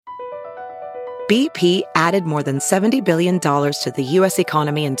BP added more than $70 billion to the U.S.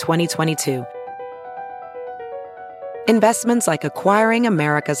 economy in 2022. Investments like acquiring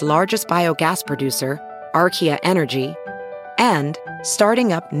America's largest biogas producer, Archaea Energy, and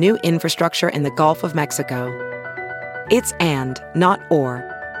starting up new infrastructure in the Gulf of Mexico. It's and, not or.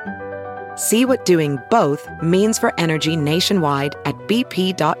 See what doing both means for energy nationwide at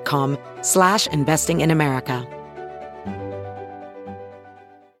bp.com/investing in America.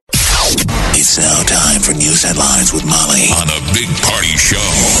 It's now time for news headlines with Molly on a Big Party Show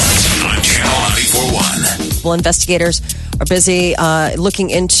on Channel 94.1. Well, investigators are busy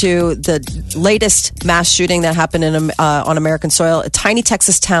looking into the latest mass shooting that happened on American soil, a tiny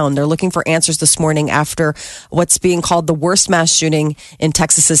Texas town. They're looking for answers this morning after what's being called the worst mass shooting in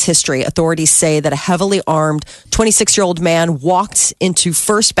Texas's history. Authorities say that a heavily armed 26-year-old man walked into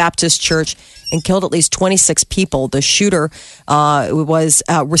First Baptist Church and killed at least 26 people. The shooter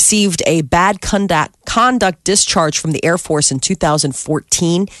received a bad conduct discharge from the Air Force in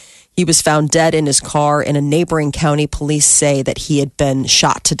 2014. He was found dead in his car in a neighboring county. Police say that he had been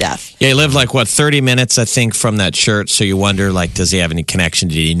shot to death. Yeah, he lived 30 minutes, I think, from that church. So you wonder, does he have any connection?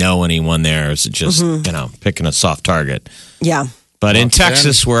 Did he know anyone there? Or is it just, picking a soft target? Yeah. But in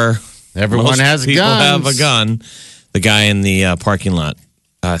Texas, where everyone has people guns. have a gun, the guy in the parking lot,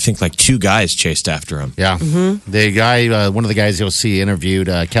 I think two guys chased after him. Yeah. The guy, one of the guys you'll see interviewed,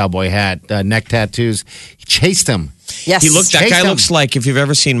 cowboy hat, neck tattoos, he chased him. Yes. That guy looks like, if you've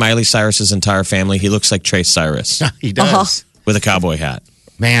ever seen Miley Cyrus's entire family, he looks like Trace Cyrus. He does. With a cowboy hat.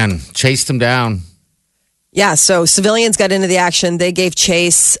 Man, chased him down. Yeah, so civilians got into the action. They gave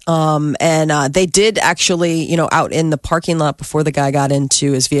chase, and they did actually, out in the parking lot before the guy got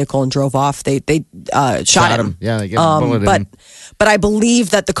into his vehicle and drove off. They shot him. Yeah, they gave him a bullet in him. But I believe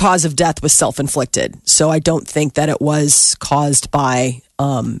that the cause of death was self-inflicted. So I don't think that it was caused by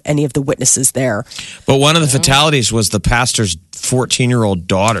any of the witnesses there. But one of the fatalities was the pastor's 14-year-old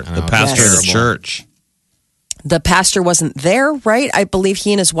daughter, the pastor of the church. The pastor wasn't there, right? I believe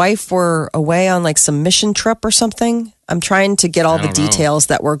he and his wife were away on some mission trip or something. I'm trying to get all the details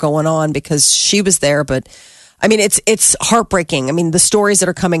that were going on because she was there, but I mean, it's heartbreaking. I mean, the stories that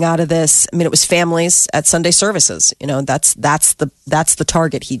are coming out of this. I mean, it was families at Sunday services. That's the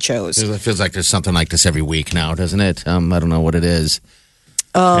target he chose. It feels like there's something like this every week now, doesn't it? I don't know what it is.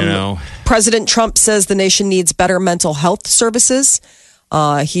 President Trump says the nation needs better mental health services.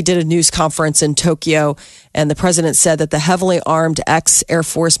 He did a news conference in Tokyo, and the president said that the heavily armed ex-Air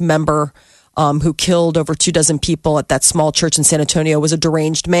Force member who killed over 24 people at that small church in San Antonio was a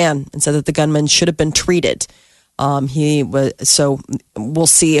deranged man, and said that the gunman should have been treated. So we'll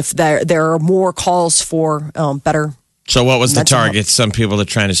see if there are more calls for better. So what was the target? Some people are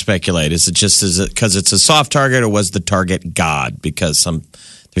trying to speculate. Is it because it's a soft target, or was the target God? Because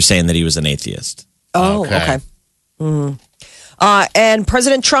they're saying that he was an atheist. Oh, okay. Mm-hmm. And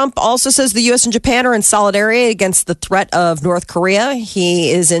President Trump also says the U.S. and Japan are in solidarity against the threat of North Korea.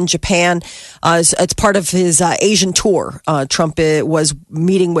 He is in Japan. It's part of his Asian tour. Trump was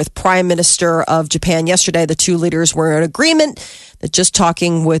meeting with Prime Minister of Japan yesterday. The two leaders were in agreement that just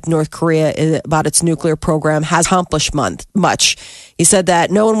talking with North Korea about its nuclear program has accomplished much. He said that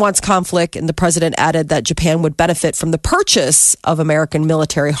no one wants conflict, and the president added that Japan would benefit from the purchase of American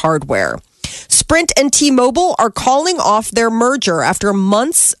military hardware. Sprint and T-Mobile are calling off their merger after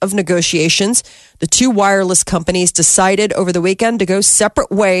months of negotiations. The two wireless companies decided over the weekend to go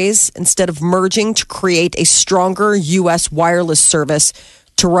separate ways instead of merging to create a stronger U.S. wireless service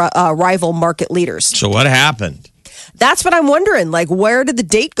to rival market leaders. So what happened? That's what I'm wondering. Where did the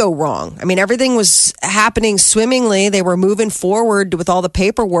date go wrong? I mean, everything was happening swimmingly. They were moving forward with all the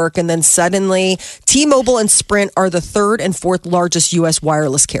paperwork, and then suddenly T-Mobile and Sprint are the third and fourth largest U.S.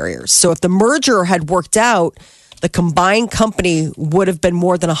 wireless carriers. So if the merger had worked out, the combined company would have been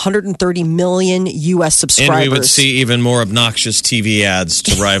more than 130 million U.S. subscribers. And we would see even more obnoxious TV ads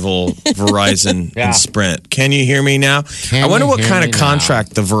to rival Verizon and Sprint. Can you hear me now? I wonder what kind of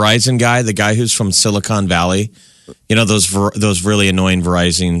contract the Verizon guy, the guy who's from Silicon Valley, those really annoying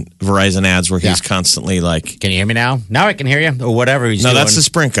Verizon ads where he's constantly Can you hear me now? Now I can hear you. Or whatever he's doing. No, that's the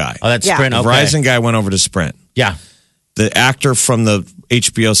Sprint guy. Oh, that's Sprint. Okay. The Verizon guy went over to Sprint. Yeah. The actor from the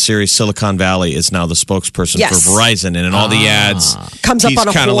HBO series Silicon Valley is now the spokesperson for Verizon. And in all the ads, comes up on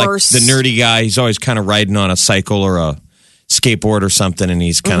a He's horse. kind of like the nerdy guy. He's always kind of riding on a cycle or a skateboard or something. And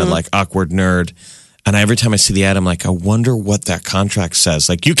he's kind of like awkward nerd. And every time I see the ad, I'm like, I wonder what that contract says.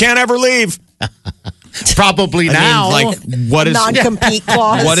 You can't ever leave. Probably now. I mean, like, what is non-compete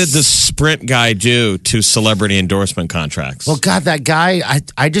clause. What did the Sprint guy do to celebrity endorsement contracts? Well, God, that guy,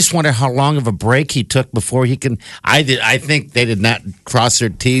 I just wonder how long of a break he took before he can. I think they did not cross their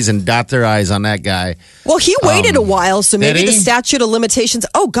T's and dot their I's on that guy. Well, he waited a while, so maybe did the he? statute of limitations.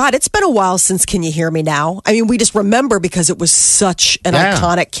 Oh, God, it's been a while since Can You Hear Me Now? I mean, we just remember because it was such an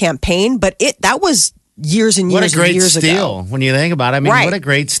iconic campaign, but that was years and What years a great and years steal ago. when you think about it. I mean, Right. what a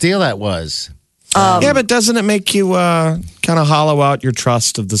great steal that was. Yeah, but doesn't it make you kind of hollow out your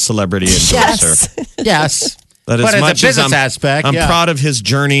trust of the celebrity endorser? Yes. Yes. That But as as a much as business aspect, I'm yeah. proud of his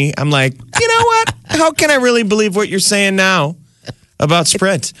journey. I'm like, you know what? How can I really believe what you're saying now about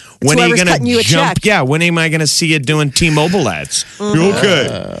Sprint? When are you whoever's going cutting you to a jump? check. Yeah, when am I going to see you doing T-Mobile ads?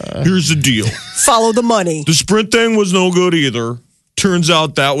 Okay, here's the deal. Follow the money. The Sprint thing was no good either. Turns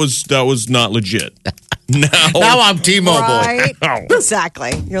out that was not legit. Now I'm T-Mobile. Right?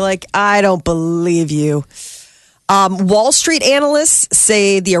 Exactly. You're like, I don't believe you. Wall Street analysts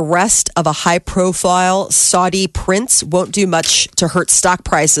say the arrest of a high-profile Saudi prince won't do much to hurt stock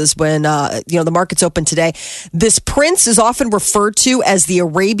prices when the market's open today. This prince is often referred to as the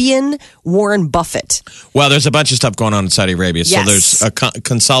Arabian Warren Buffett. Well, there's a bunch of stuff going on in Saudi Arabia. So Yes. there's a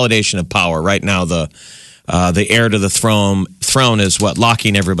consolidation of power right now. The heir to the throne is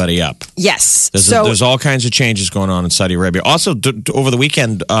locking everybody up. Yes. There's all kinds of changes going on in Saudi Arabia. Also, over the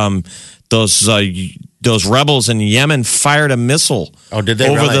weekend, those rebels in Yemen fired a missile Oh, did they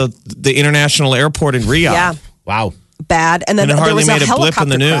over really? the international airport in Riyadh. Yeah, Wow. bad. And then And it there hardly was a made a blip helicopter in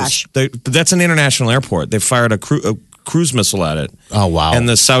the news. crash. That's an international airport. They fired a cruise missile at it. Oh, wow. And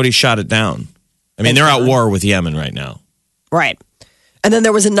the Saudis shot it down. I mean, they're at war with Yemen right now. Right. And then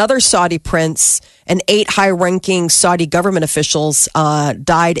there was another Saudi prince, and 8 high-ranking Saudi government officials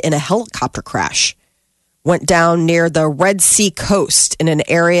died in a helicopter crash. Went down near the Red Sea coast in an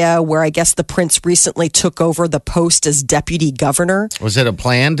area where I guess the prince recently took over the post as deputy governor. Was it a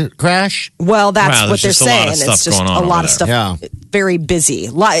planned crash? Well, that's Wow, what there's they're just a lot saying. of stuff It's just going on a lot over of stuff. there. Very busy.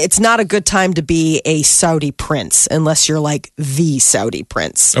 It's not a good time to be a Saudi prince unless you're like the Saudi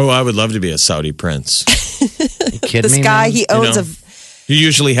prince. Oh, I would love to be a Saudi prince. You kidding This me, guy, man? he owns You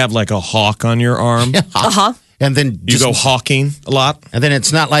usually have like a hawk on your arm. And then You go hawking a lot. And then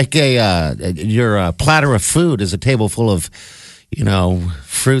it's not like your platter of food is a table full of,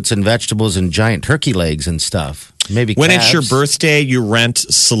 fruits and vegetables and giant turkey legs and stuff. Maybe When it's your calves. birthday, you rent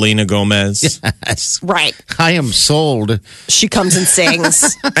Selena Gomez. Yes. right. I am sold. She comes and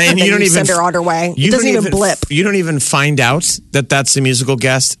sings, And then you don't even send her on her way. You It doesn't don't even blip. You don't even find out that that's the musical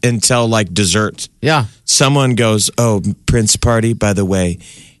guest until like dessert. Yeah. Someone goes, "Oh, Prince party. By the way,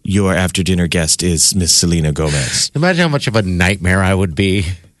 your after dinner guest is Miss Selena Gomez." Imagine how much of a nightmare I would be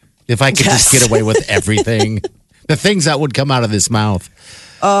if I could just Yes. get away with everything. The things that would come out of this mouth.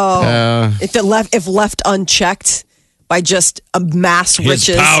 If left unchecked by just a mass His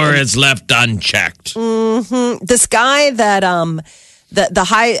riches. power is left unchecked. This guy that the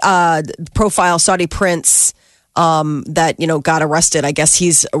high profile Saudi prince that got arrested. I guess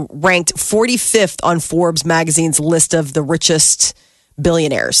he's ranked 45th on Forbes magazine's list of the richest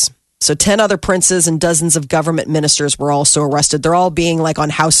billionaires. So 10 other princes and dozens of government ministers were also arrested. They're all being like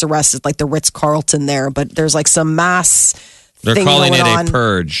on house arrest at like the Ritz-Carlton there, but there's like some mass They're thing calling going it on. a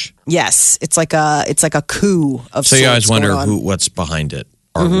purge. Yes, it's like a coup of So you always sorts wonder going on. what's behind it.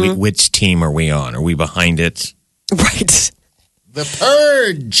 Are we, which team are we on? Are we behind it? Right. The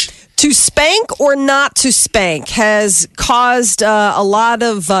purge. To spank or not to spank has caused a lot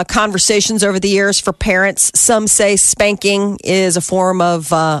of conversations over the years for parents. Some say spanking is a form of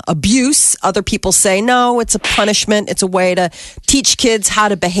abuse. Other people say, no, it's a punishment. It's a way to teach kids how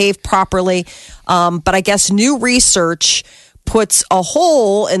to behave properly. But I guess new research puts a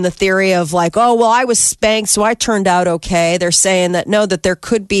hole in the theory of like, oh, well, I was spanked, so I turned out okay. They're saying that no, that there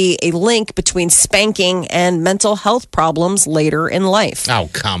could be a link between spanking and mental health problems later in life. Oh,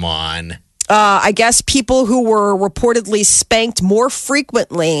 come on. I guess people who were reportedly spanked more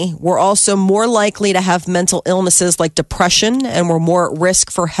frequently were also more likely to have mental illnesses like depression and were more at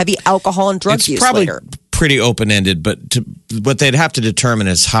risk for heavy alcohol and drug It's use probably later. pretty open-ended, but what they'd have to determine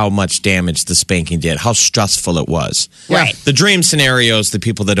is how much damage the spanking did, how stressful it was. Right. The dream scenario is the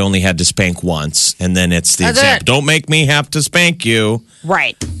people that only had to spank once, and then it's the That's example. it. Don't make me have to spank you.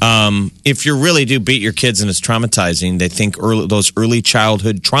 Right. If you really do beat your kids and it's traumatizing, they think those early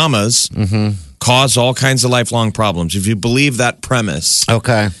childhood traumas cause all kinds of lifelong problems. If you believe that premise,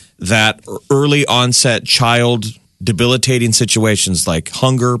 Okay. that early onset child debilitating situations like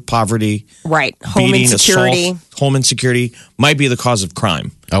hunger, poverty, Right. Home beating, insecurity. assault, home insecurity might be the cause of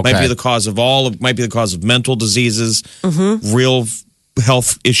crime. Okay. Might be the cause of might be the cause of mental diseases, real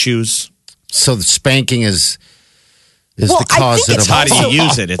health issues. So the spanking is Well, the cause I think of it's How do also- you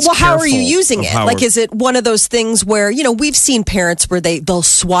use it? It's well, how are you careful using of it? how Like, we're- is it one of those things where, we've seen parents where they'll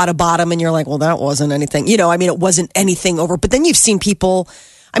swat a bottom and you're like, well, that wasn't anything. It wasn't anything over. But then you've seen people,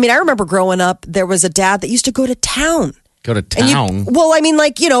 I remember growing up, there was a dad that used to go to town. Go to And town.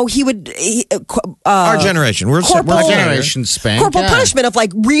 he would. Our generation. We're corporal- My we're generation spank. Corporal yeah. punishment of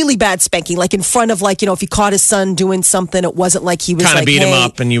like really bad spanking, like in front of like, if he caught his son doing something, it wasn't like he was kind of like, beat him hey.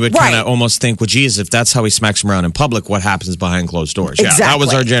 up, and you would kind of almost think, well, geez, if that's how he smacks him around in public, what happens behind closed doors? Yeah, that was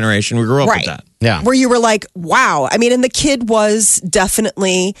Exactly. our generation. We grew up Right. with that. Yeah. Where you were like, wow. And the kid was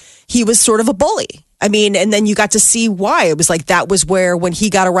definitely, he was sort of a bully. And then you got to see why. It was like that was where, when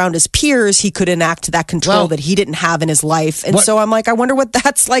he got around his peers, he could enact that control Well, that he didn't have in his life. And what- so I'm like, I wonder what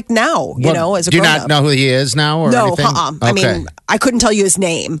that's like now, as a Do you grown not up. know who he is now or No, anything? Okay. I couldn't tell you his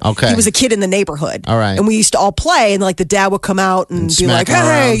name. Okay. He was a kid in the neighborhood. All right. And we used to all play, and like the dad would come out and be smack like, him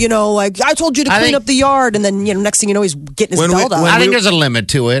hey, around. like I told you to I clean think- up the yard. And then, next thing you know, he's getting his When belt out. I think there's a limit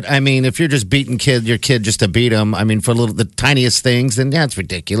to it. If you're just beating your kid just to beat him, for the tiniest things, then yeah, it's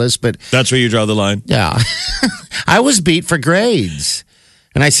ridiculous. But That's where you draw the line. yeah, I was beat for grades,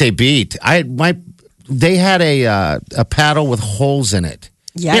 and I say beat. They had a paddle with holes in it.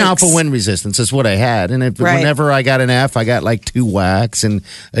 Yikes. For wind resistance is what I had, and Right. whenever I got an F, I got like 2 whacks, and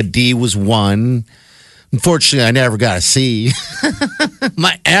a D was 1. Unfortunately, I never got a C.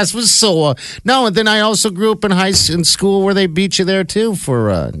 My ass was sore. No, and then I also grew up in school where they beat you there too for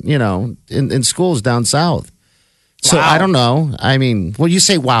in schools down south. So I don't know. You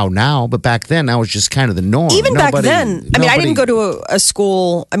say wow now, but back then that was just kind of the norm. Even back Nobody- then, I didn't go to a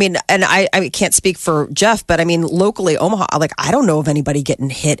school. And I can't speak for Jeff, but locally, Omaha, like I don't know of anybody getting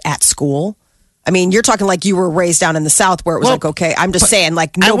hit at school. You're talking like you were raised down in the South where it was Well, like, okay, I'm just saying,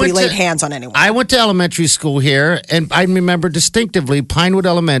 like nobody laid hands on anyone. I went to elementary school here, and I remember distinctively Pinewood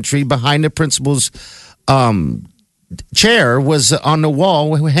Elementary behind the principal's chair was on the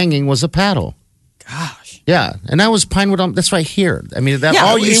wall hanging was a paddle. Gosh. Yeah, and that was Pinewood. That's right here. That Yeah,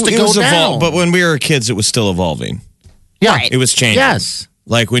 all used to It go was down. but when we were kids, it was still evolving. yeah, Right. It was changing. Yes.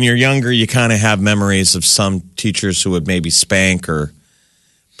 Like when you're younger, you kind of have memories of some teachers who would maybe spank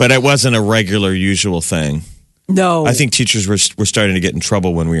but it wasn't a regular, usual thing. No. I think teachers were starting to get in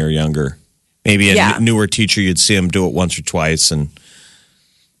trouble when we were younger. Maybe a newer teacher, you'd see them do it once or twice. And,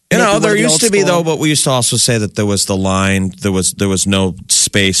 Maybe one there of the used old to be, school. though, but we used to also say that there was the line, there was no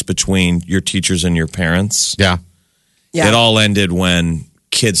space between your teachers and your parents. Yeah. yeah. It all ended when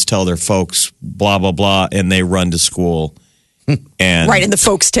kids tell their folks, blah, blah, blah, and they run to school. And Right, and the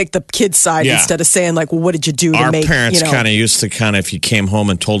folks take the kid's side Yeah. instead of saying like, well, what did you do to our make parents kind of used to if you came home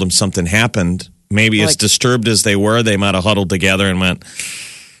and told them something happened, maybe as Like- disturbed as they were, they might have huddled together and went,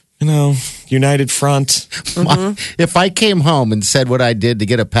 united front. If I came home and said what I did to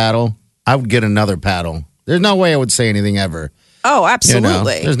get a paddle, I would get another paddle. There's no way I would say anything ever. Oh, You know?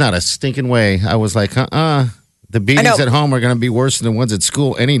 absolutely. There's not a stinking way. I was like, the beatings know. at home are going to be worse than the ones at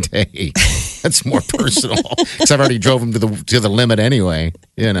school any day. That's more personal because I've already drove them to the limit anyway.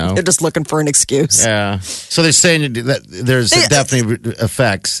 They're just looking for an excuse. Yeah. So they're saying that there's definitely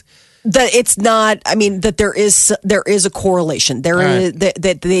effects. That it's not. That there is a correlation. There is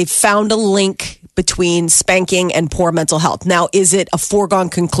that they found a link between spanking and poor mental health. Now, is it a foregone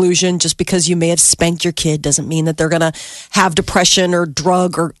conclusion? Just because you may have spanked your kid doesn't mean that they're going to have depression or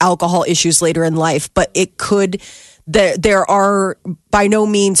drug or alcohol issues later in life. But it could. There are by no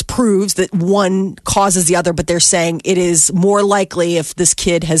means proves that one causes the other, but they're saying it is more likely if this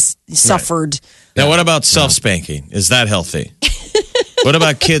kid has suffered. Now, what about self-spanking? Is that healthy? What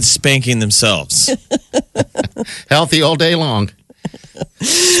about kids spanking themselves? Healthy all day long.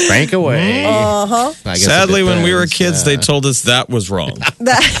 Spank away. Sadly, when we were kids, they told us that was wrong.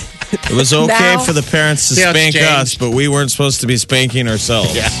 It was okay Now- for the parents to Yeah, it's spank changed. us, but we weren't supposed to be spanking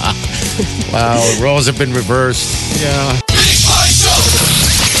ourselves. Yeah. Wow, roles have been reversed. Yeah. Big Party Show.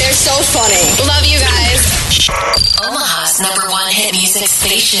 They're so funny. Love you guys. Omaha's #1 hit music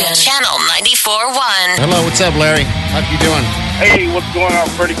station, Channel 94.1. Hello, what's up, Larry? How you doing? Hey, what's going on?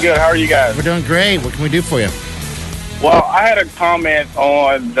 Pretty good. How are you guys? We're doing great. What can we do for you? Well, I had a comment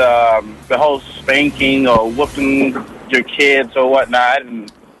on the whole spanking or whooping your kids or whatnot.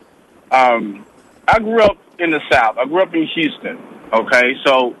 And I grew up in the South. I grew up in Houston. Okay,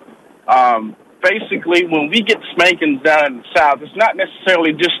 so basically, when we get spankings down in the South, it's not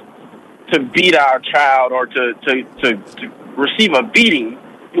necessarily just to beat our child or to receive a beating.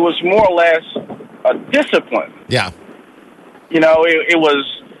 It was more or less a discipline. Yeah. It was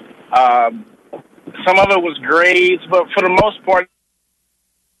some of it was grades, but for the most part,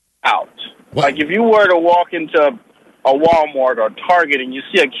 out. What? Like if you were to walk into a Walmart or Target and you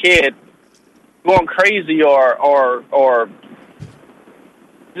see a kid going crazy or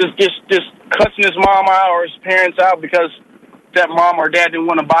just cussing his mom out or his parents out because that mom or dad didn't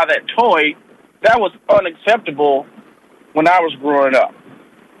want to buy that toy, that was unacceptable when I was growing up.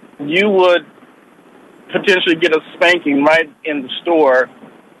 You would potentially get a spanking right in the store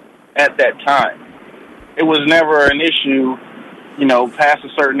at that time. It was never an issue, past a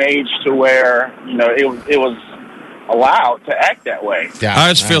certain age to where, it was allowed to act that way. Yeah, I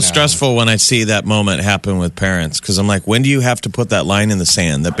always feel stressful when I see that moment happen with parents because I'm like, when do you have to put that line in the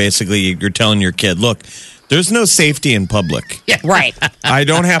sand that basically you're telling your kid, look, there's no safety in public. Yeah. Right. I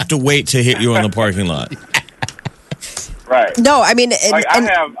don't have to wait to hit you in the parking lot. Right. No, I mean...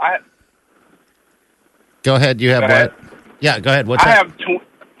 Go ahead. You have what? Yeah, go ahead. What's that?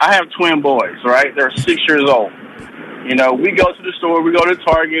 I have twin boys, right? They're 6 years old. We go to the store, we go to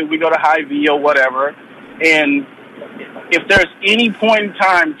Target, we go to Hy-Vee or whatever, and if there's any point in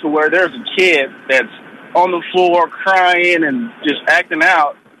time to where there's a kid that's on the floor crying and just acting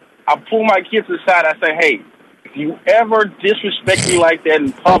out, I pull my kids aside. I say, hey, if you ever disrespect me like that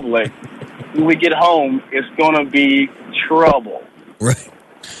in public, when we get home, it's going to be trouble. Right.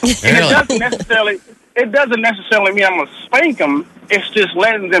 And it doesn't necessarily mean I'm going to spank them. It's just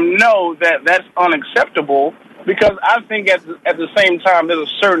letting them know that that's unacceptable, because I think at the same time, there's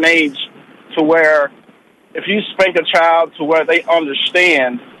a certain age to where if you spank a child to where they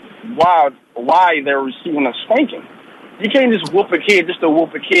understand why they're receiving a spanking. You can't just whoop a kid just to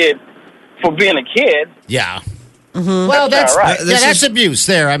whoop a kid for being a kid. Yeah. Mm-hmm. Well, that's right. That's abuse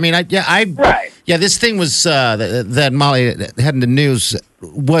there. I mean, right. Yeah, this thing was that Molly had in the news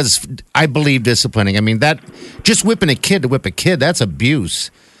was, I believe, disciplining. I mean, that just whipping a kid to whip a kid, that's abuse.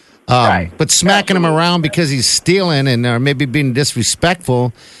 Right. But smacking him around because he's stealing and or maybe being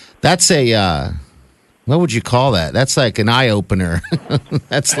disrespectful, that's a what would you call that? That's like an eye opener.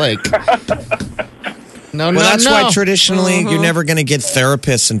 That's like. That's why traditionally you're never going to get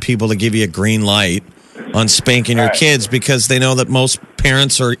therapists and people to give you a green light on spanking your kids, because they know that most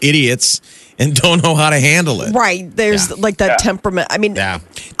parents are idiots and don't know how to handle it. Right. There's like that temperament. I mean,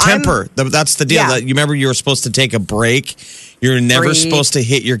 temper. That's the deal. That you remember you were supposed to take a break. You're never supposed to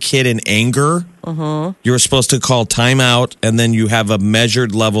hit your kid in anger. You were supposed to call timeout, and then you have a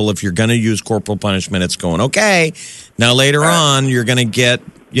measured level. If you're going to use corporal punishment, it's going, okay, now later on, you're going to get,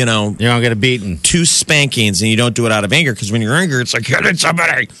 you're going to get a beating. 2 spankings, and you don't do it out of anger, because when you're angry, it's like hitting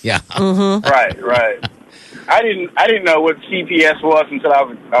somebody. Yeah. Right. I didn't know what CPS was until I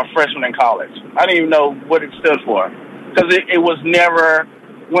was a freshman in college. I didn't even know what it stood for, because it was never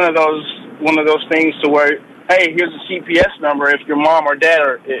one of those things to where, hey, here's a CPS number. If your mom or dad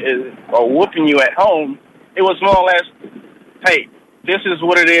are whooping you at home, it was more or less, hey, this is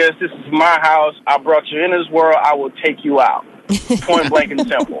what it is. This is my house. I brought you in this world. I will take you out. Point blank and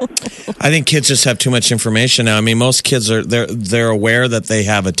simple. I think kids just have too much information now. I mean, most kids they're aware that they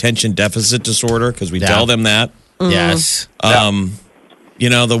have attention deficit disorder because we tell them that. Yes.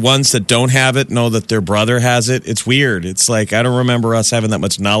 The ones that don't have it know that their brother has it. It's weird. It's like, I don't remember us having that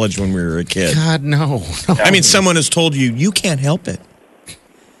much knowledge when we were a kid. God, no. I mean, someone has told you can't help it.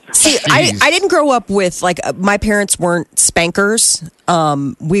 See, I didn't grow up with, my parents weren't spankers.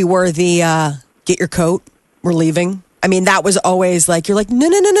 We were the, get your coat, we're leaving. I mean, that was always like, you're like,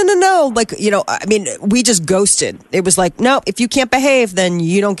 no. Like, I mean, we just ghosted. It was like, no, if you can't behave, then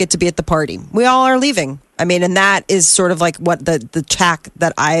you don't get to be at the party. We all are leaving. I mean, and that is sort of like what the tack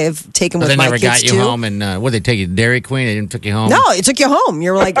that I have taken with my kids, too. They never got you home, and what, they take you to Dairy Queen? They didn't take you home? No, it took you home.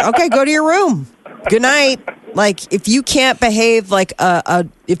 You were like, okay, go to your room. Good night. Like, if you can't behave like a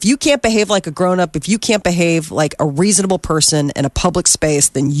grown up, if you can't behave like a reasonable person in a public space,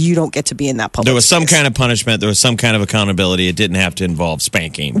 then you don't get to be in that public space. There was some kind of punishment. There was some kind of accountability. It didn't have to involve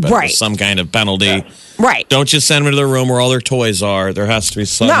spanking, but there was some kind of penalty. Yeah. Right. Don't just send them to their room where all their toys are. There has to be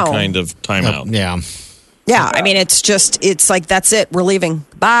some kind of timeout. Yeah. I mean, it's like, that's it. We're leaving.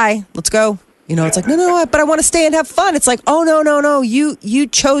 Bye. Let's go. It's like, no, but I want to stay and have fun. It's like, oh, no. You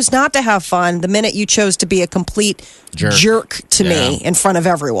chose not to have fun the minute you chose to be a complete jerk to me in front of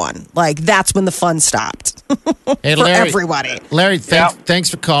everyone. Like, that's when the fun stopped. Hey, for everybody. Larry, thanks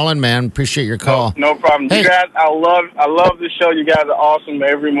for calling, man. Appreciate your call. No problem. Hey. You guys, I love the show. You guys are awesome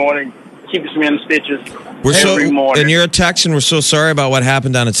every morning. Keeps me in the stitches every morning. And you're a Texan. We're so sorry about what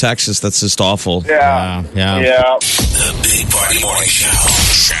happened down in Texas. That's just awful. Yeah. The Big Party Morning Show.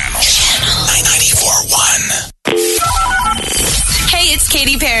 Channel 94.1. Hey, it's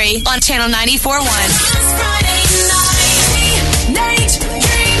Katy Perry on Channel 94.1. Friday night,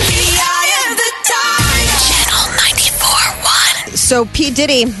 dream, the eye of the time. Channel 94.1. So P.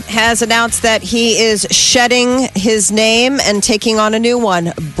 Diddy has announced that he is shedding his name and taking on a new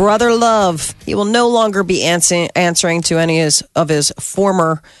one, Brother Love. He will no longer be answering to any of his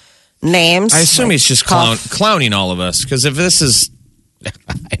former names. I assume he's just clowning all of us, because if this is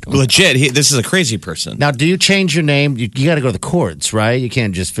legit, this is a crazy person. Now, do you change your name? You got to go to the courts, right? You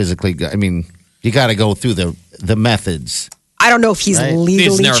can't just physically. You got to go through the methods. I don't know if he's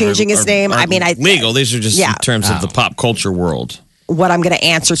legally changing his name. Legal. These are just in terms of the pop culture world. What I'm going to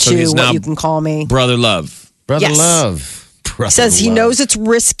answer to, what you can call me. Brother Love. Brother Love. Says he knows it's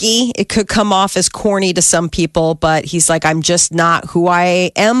risky. It could come off as corny to some people, but he's like, I'm just not who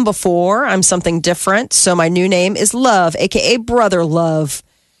I am before. I'm something different. So my new name is Love, a.k.a. Brother Love.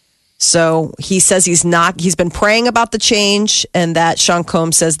 So he says he's been praying about the change, and that Sean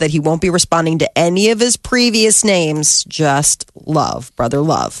Combs says that he won't be responding to any of his previous names, just Love, Brother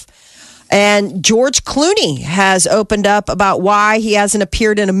Love. And George Clooney has opened up about why he hasn't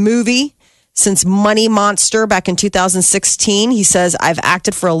appeared in a movie since Money Monster back in 2016. He says, I've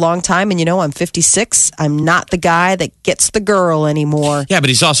acted for a long time, and I'm 56. I'm not the guy that gets the girl anymore. Yeah, but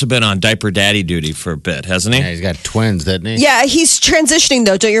he's also been on diaper daddy duty for a bit, hasn't he? Yeah, he's got twins, doesn't he? Yeah, he's transitioning,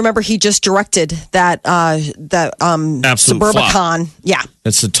 though. Don't you remember he just directed that Suburbicon? Flop. Yeah.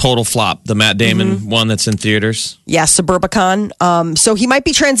 It's a total flop. The Matt Damon one that's in theaters. Yeah, Suburbicon. So he might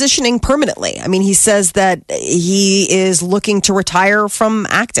be transitioning permanently. I mean, he says that he is looking to retire from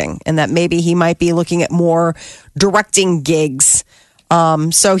acting, and that maybe he might be looking at more directing gigs.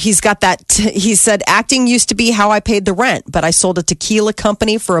 So he's got that. He said, acting used to be how I paid the rent, but I sold a tequila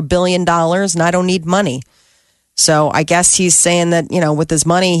company for $1 billion, and I don't need money. So I guess he's saying that, with his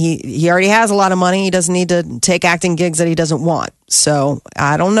money, he already has a lot of money. He doesn't need to take acting gigs that he doesn't want. So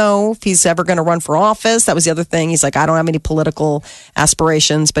I don't know if he's ever going to run for office. That was the other thing. He's like, I don't have any political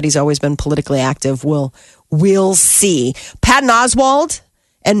aspirations, but he's always been politically active. We'll see. Patton Oswalt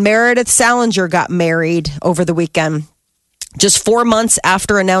and Meredith Salinger got married over the weekend, just 4 months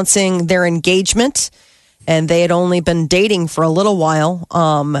after announcing their engagement. And they had only been dating for a little while.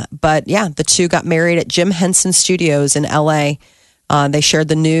 But yeah, the two got married at Jim Henson Studios in LA. They shared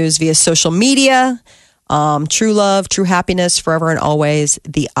the news via social media. True love, true happiness, forever and always,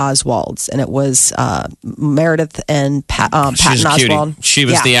 the Oswalds. And it was Meredith and Patton Oswalt. She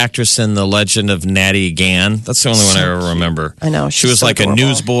was the actress in The Legend of Natty Gann. That's the only one I ever remember. I know. She was like adorable. A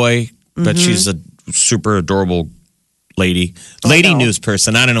newsboy, but she's a super adorable lady news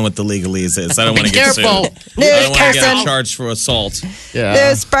person. I don't know what the legalese is. I don't want to get sued. I don't want to get charged for assault. Yeah.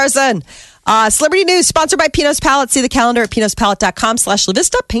 News person. Celebrity News, sponsored by Pino's Palette. See the calendar at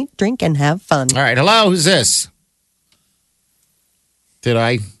pinospalette.com/LaVista. Paint, drink, and have fun. All right. Hello. Who's this? Did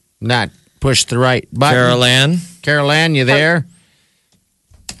I not push the right button? Carol Ann, you there?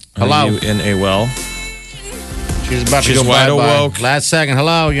 Hello. Are you in a well? She's about to go wide bye-bye. awoke. Last second.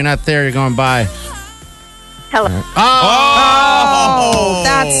 Hello. You're not there. You're going by. Hello. Oh,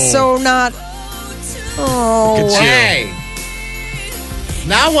 that's so not. Oh, look at you. Hey.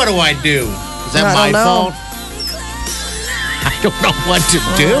 Now what do I do? Is that my fault? I don't know what to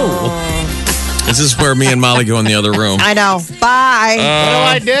do. This is where me and Molly go in the other room. I know. Bye.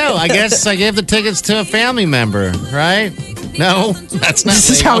 What do? I guess I gave the tickets to a family member, right? No, that's not. This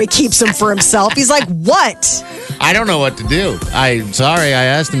is how he keeps them for himself. He's like, what? I don't know what to do. I'm sorry. I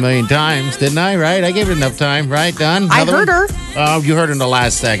asked 1,000,000 times, didn't I? Right? I gave it enough time. Right? Done? I heard her. Oh, you heard her in the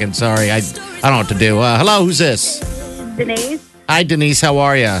last second. Sorry. I don't know what to do. Hello, who's this? Denise. Hi, Denise. How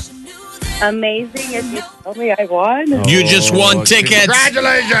are you? Amazing. If you told me I won. You just won tickets.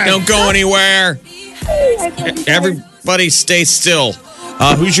 Congratulations. Don't go anywhere. Everybody stay still.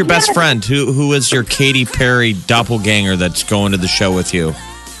 Who's your best friend? Who is your Katy Perry doppelganger that's going to the show with you?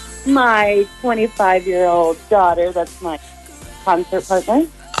 My 25-year-old daughter. That's my concert partner.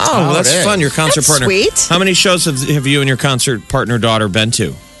 Oh, that's fun. Your concert partner. Sweet. How many shows have you and your concert partner daughter been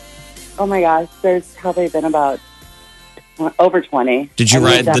to? Oh, my gosh. There's probably been about over 20. Did you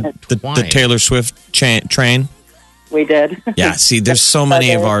ride the Taylor Swift train? We did. Yeah, see, there's so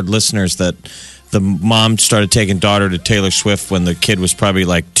many of our listeners that the mom started taking daughter to Taylor Swift when the kid was probably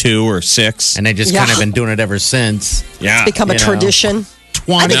like 2 or 6. And they just kind of been doing it ever since. Yeah. It's become a tradition.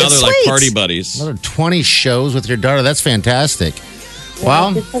 20. Now they're sweet. like party buddies. Another 20 shows with your daughter. That's fantastic.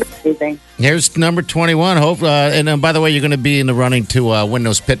 Well, here's number 21. Hope, and by the way, you're going to be in the running to win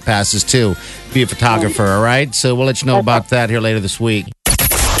those pit passes too. Be a photographer, all right? So we'll let you know about that here later this week.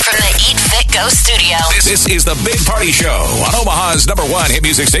 From the Eat Fit Go studio. This is the Big Party Show on Omaha's #1 hit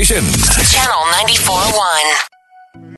music station. Channel 94.1.